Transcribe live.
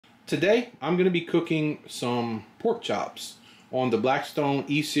Today I'm going to be cooking some pork chops on the Blackstone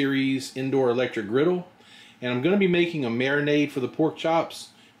E-Series indoor electric griddle, and I'm going to be making a marinade for the pork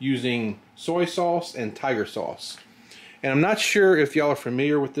chops using soy sauce and tiger sauce. And I'm not sure if y'all are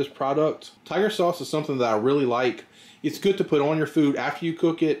familiar with this product. Tiger sauce is something that I really like. It's good to put on your food after you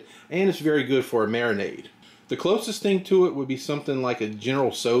cook it, and it's very good for a marinade. The closest thing to it would be something like a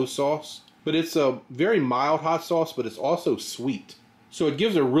General Tso's sauce, but it's a very mild hot sauce, but it's also sweet. So it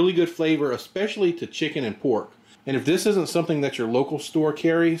gives a really good flavor, especially to chicken and pork. And if this isn't something that your local store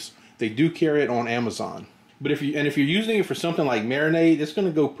carries, they do carry it on Amazon. But if you're using it for something like marinade, it's going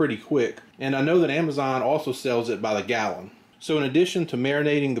to go pretty quick. And I know that Amazon also sells it by the gallon. So in addition to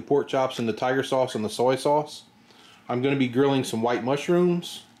marinating the pork chops in the tiger sauce and the soy sauce, I'm going to be grilling some white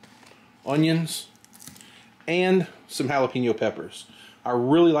mushrooms, onions, and some jalapeno peppers. I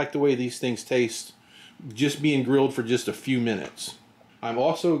really like the way these things taste just being grilled for just a few minutes. I'm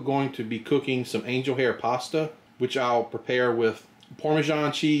also going to be cooking some angel hair pasta, which I'll prepare with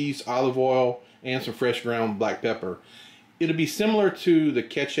Parmesan cheese, olive oil, and some fresh ground black pepper. It'll be similar to the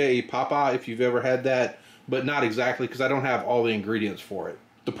Cacio e Pepe if you've ever had that, but not exactly because I don't have all the ingredients for it.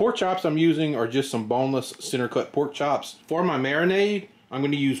 The pork chops I'm using are just some boneless center cut pork chops. For my marinade, I'm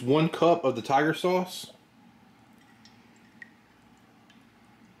going to use 1 cup of the tiger sauce.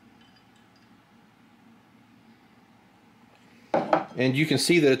 And you can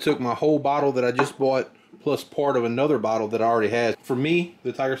see that it took my whole bottle that I just bought plus part of another bottle that I already had. For me,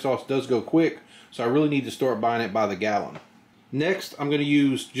 the tiger sauce does go quick, so I really need to start buying it by the gallon. Next, I'm going to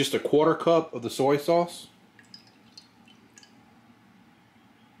use just a 1/4 cup of the soy sauce.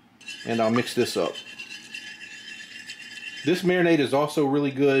 And I'll mix this up. This marinade is also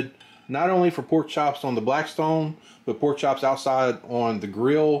really good, not only for pork chops on the Blackstone, but pork chops outside on the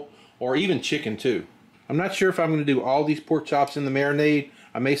grill, or even chicken too. I'm not sure if I'm going to do all these pork chops in the marinade.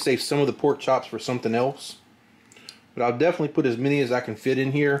 I may save some of the pork chops for something else. But I'll definitely put as many as I can fit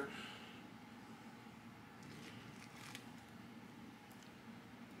in here.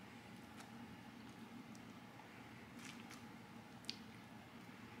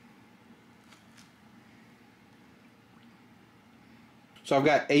 So I've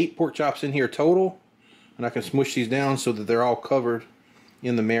got 8 pork chops in here total, and I can smush these down so that they're all covered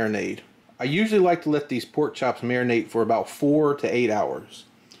in the marinade. I usually like to let these pork chops marinate for about 4 to 8 hours.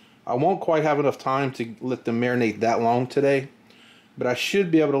 I won't quite have enough time to let them marinate that long today, but I should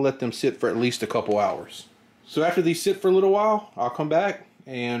be able to let them sit for at least a couple hours. So after these sit for a little while, I'll come back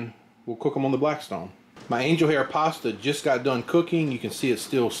and we'll cook them on the Blackstone. My angel hair pasta just got done cooking. You can see it's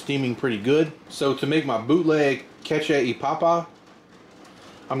still steaming pretty good. So to make my bootleg Cacio e Pepe,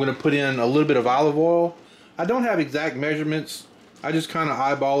 I'm going to put in a little bit of olive oil. I don't have exact measurements. I just kind of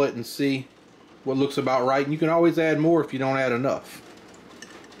eyeball it and see what looks about right. And you can always add more if you don't add enough.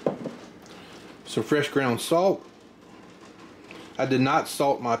 Some fresh ground salt. I did not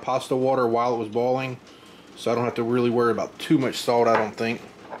salt my pasta water while it was boiling, so I don't have to really worry about too much salt, I don't think.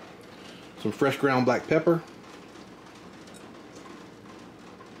 Some fresh ground black pepper.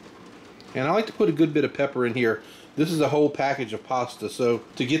 And I like to put a good bit of pepper in here. This is a whole package of pasta, so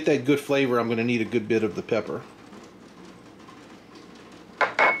to get that good flavor, I'm going to need a good bit of the pepper.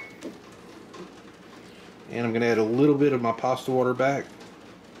 And I'm going to add a little bit of my pasta water back.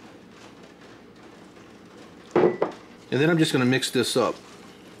 And then I'm just going to mix this up.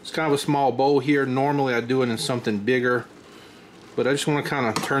 It's kind of a small bowl here. Normally I do it in something bigger, but I just want to kind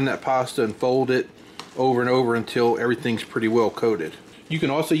of turn that pasta and fold it over and over until everything's pretty well coated. You can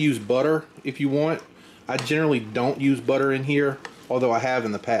also use butter if you want. I generally don't use butter in here, although I have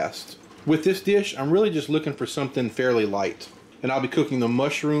in the past. With this dish, I'm really just looking for something fairly light. And I'll be cooking the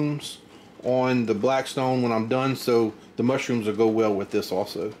mushrooms on the Blackstone when I'm done, so the mushrooms will go well with this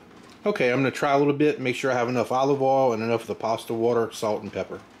also. Okay, I'm going to try a little bit, make sure I have enough olive oil and enough of the pasta water, salt, and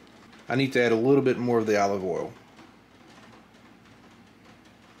pepper. I need to add a little bit more of the olive oil.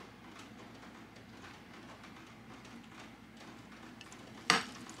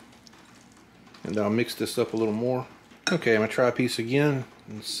 And then I'll mix this up a little more. Okay, I'm going to try a piece again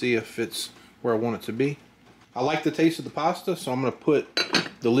and see if it's where I want it to be. I like the taste of the pasta, so I'm going to put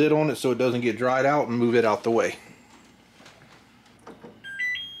the lid on it so it doesn't get dried out and move it out the way.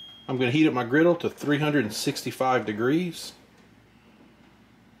 I'm going to heat up my griddle to 365 degrees.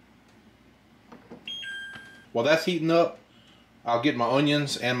 While that's heating up, I'll get my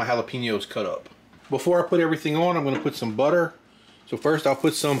onions and my jalapenos cut up. Before I put everything on, I'm going to put some butter. So first I'll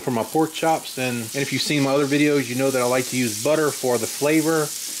put some for my pork chops, and if you've seen my other videos, you know that I like to use butter for the flavor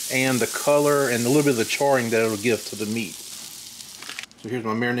and the color and a little bit of the charring that it'll give to the meat. So here's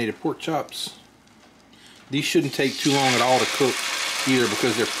my marinated pork chops. These shouldn't take too long at all to cook. either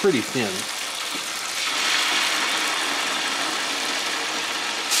because they're pretty thin.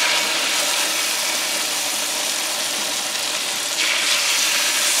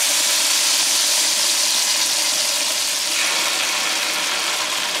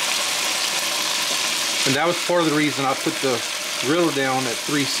 And that was part of the reason I put the griddle down at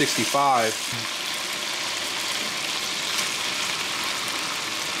 365.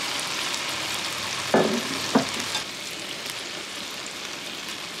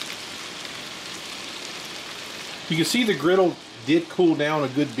 You can see the griddle did cool down a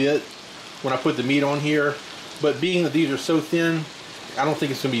good bit when I put the meat on here, but being that these are so thin, I don't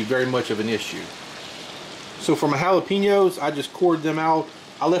think it's going to be very much of an issue. So for my jalapenos, I just cored them out.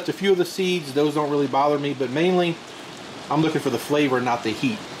 I left a few of the seeds, those don't really bother me, but mainly I'm looking for the flavor, not the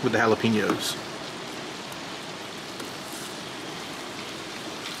heat with the jalapenos.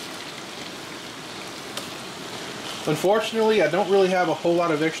 Unfortunately, I don't really have a whole lot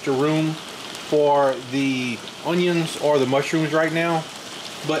of extra room for the onions or the mushrooms right now,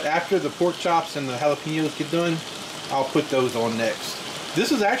 but after the pork chops and the jalapenos get done, I'll put those on next.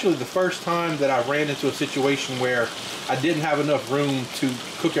 This is actually the first time that I ran into a situation where I didn't have enough room to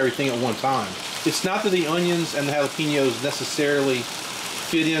cook everything at one time. It's not that the onions and the jalapenos necessarily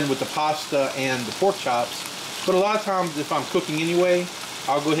fit in with the pasta and the pork chops, but a lot of times if I'm cooking anyway,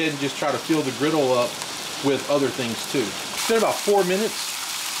 I'll go ahead and just try to fill the griddle up with other things too. It's been about 4 minutes,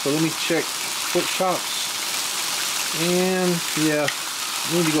 so let me check pork chops. And yeah,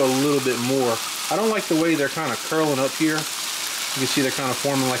 I need to go a little bit more. I don't like the way they're kind of curling up here. You can see they're kind of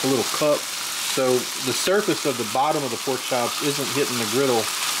forming like a little cup. So the surface of the bottom of the pork chops isn't hitting the griddle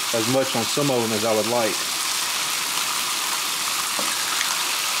as much on some of them as I would like.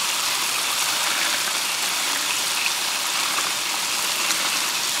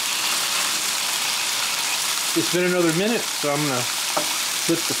 It's been another minute, so I'm going to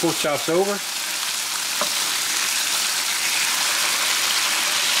flip the pork chops over.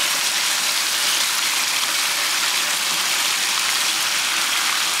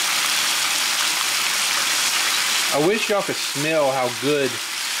 I wish y'all could smell how good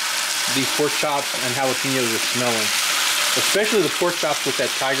these pork chops and jalapenos are smelling. Especially the pork chops with that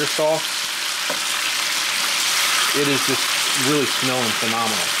tiger sauce. It is just really smelling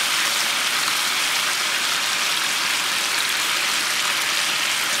phenomenal.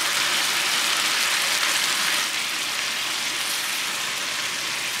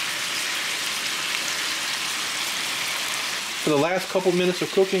 For the last couple minutes of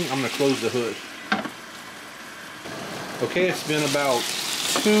cooking, I'm going to close the hood. Okay, it's been about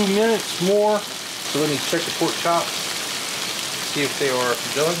 2 minutes more, so let me check the pork chops, see if they are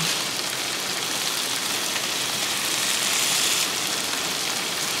done.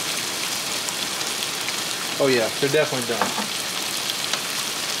 Oh yeah, they're definitely done.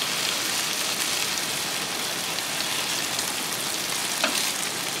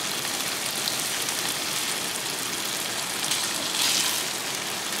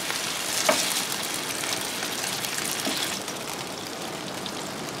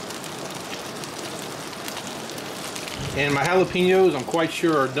 And my jalapenos, I'm quite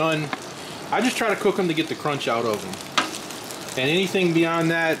sure, are done. I just try to cook them to get the crunch out of them. And anything beyond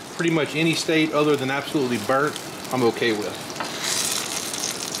that, pretty much any state other than absolutely burnt, I'm okay with.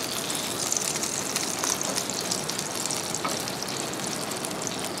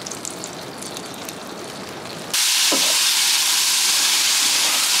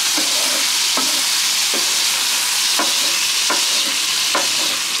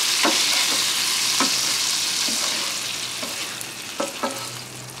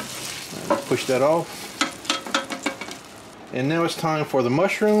 Push that off. And now it's time for the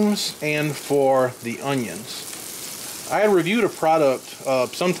mushrooms and for the onions. I had reviewed a product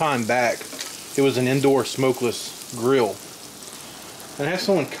some time back. It was an indoor smokeless grill. And I had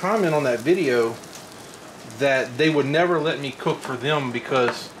someone comment on that video that they would never let me cook for them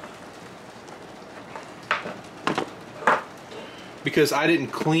because I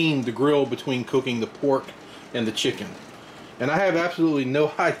didn't clean the grill between cooking the pork and the chicken. And I have absolutely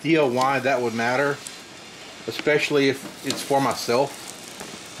no idea why that would matter, especially if it's for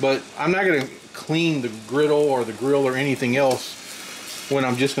myself. But I'm not going to clean the griddle or the grill or anything else when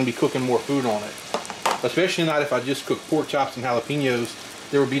I'm just going to be cooking more food on it. Especially not if I just cook pork chops and jalapenos.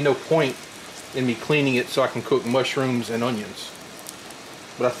 There would be no point in me cleaning it so I can cook mushrooms and onions.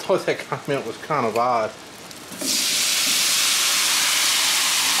 But I thought that comment was kind of odd.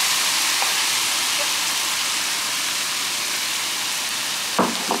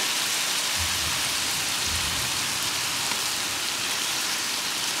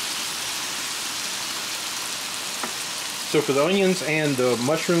 So for the onions and the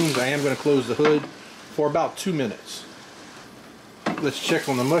mushrooms, I am going to close the hood for about 2 minutes. Let's check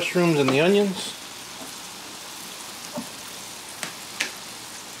on the mushrooms and the onions.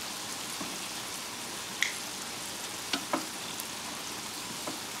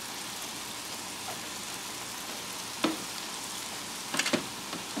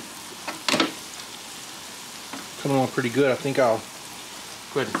 Coming on pretty good. I think I'll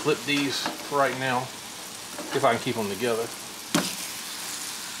go ahead and flip these for right now, if I can keep them together.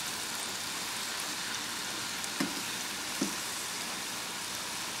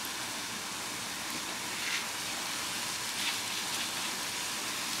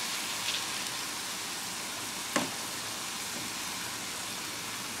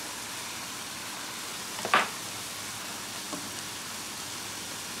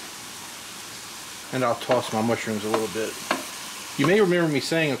 And I'll toss my mushrooms a little bit. You may remember me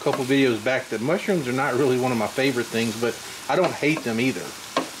saying a couple videos back that mushrooms are not really one of my favorite things, but I don't hate them either.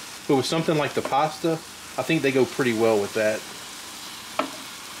 But with something like the pasta, I think they go pretty well with that.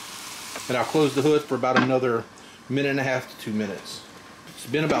 And I'll close the hood for about another 1.5 to 2 minutes. It's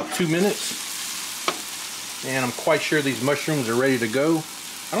been about 2 minutes, and I'm quite sure these mushrooms are ready to go.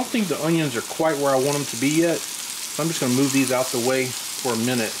 I don't think the onions are quite where I want them to be yet, so I'm just going to move these out the way for a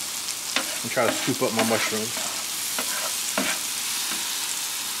minute and try to scoop up my mushrooms.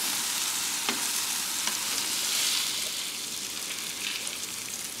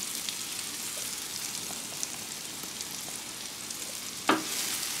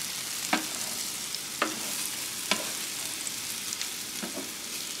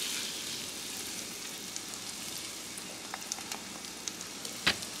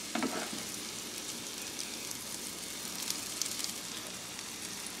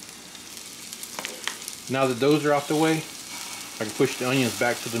 Now that those are out the way, I can push the onions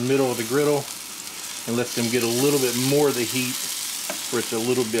back to the middle of the griddle and let them get a little bit more of the heat where it's a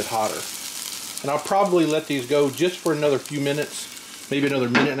little bit hotter. And I'll probably let these go just for another few minutes, maybe another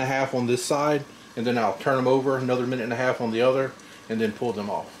 1.5 minutes on this side, and then I'll turn them over another 1.5 minutes on the other, and then pull them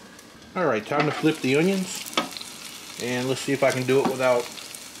off. Alright, time to flip the onions, and let's see if I can do it without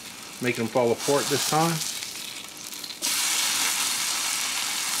making them fall apart this time.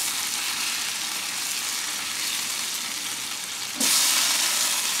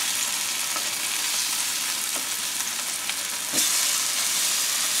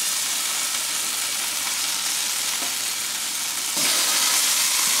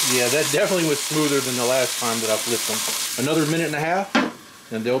 Yeah, that definitely was smoother than the last time that I flipped them. Another 1.5 minutes,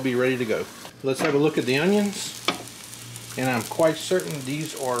 and they'll be ready to go. Let's have a look at the onions, and I'm quite certain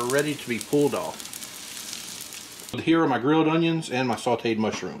these are ready to be pulled off. Here are my grilled onions and my sauteed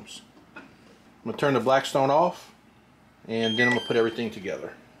mushrooms. I'm going to turn the Blackstone off, and then I'm going to put everything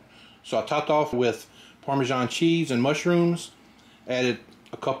together. So I topped off with Parmesan cheese and mushrooms, added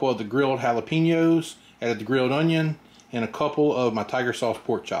a couple of the grilled jalapenos, added the grilled onion, and a couple of my tiger sauce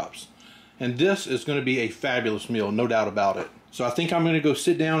pork chops. And this is going to be a fabulous meal, no doubt about it. So I think I'm going to go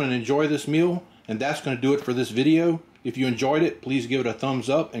sit down and enjoy this meal, and that's going to do it for this video. If you enjoyed it, please give it a thumbs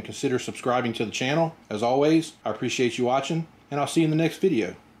up and consider subscribing to the channel. As always, I appreciate you watching, and I'll see you in the next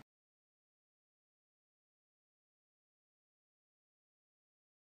video.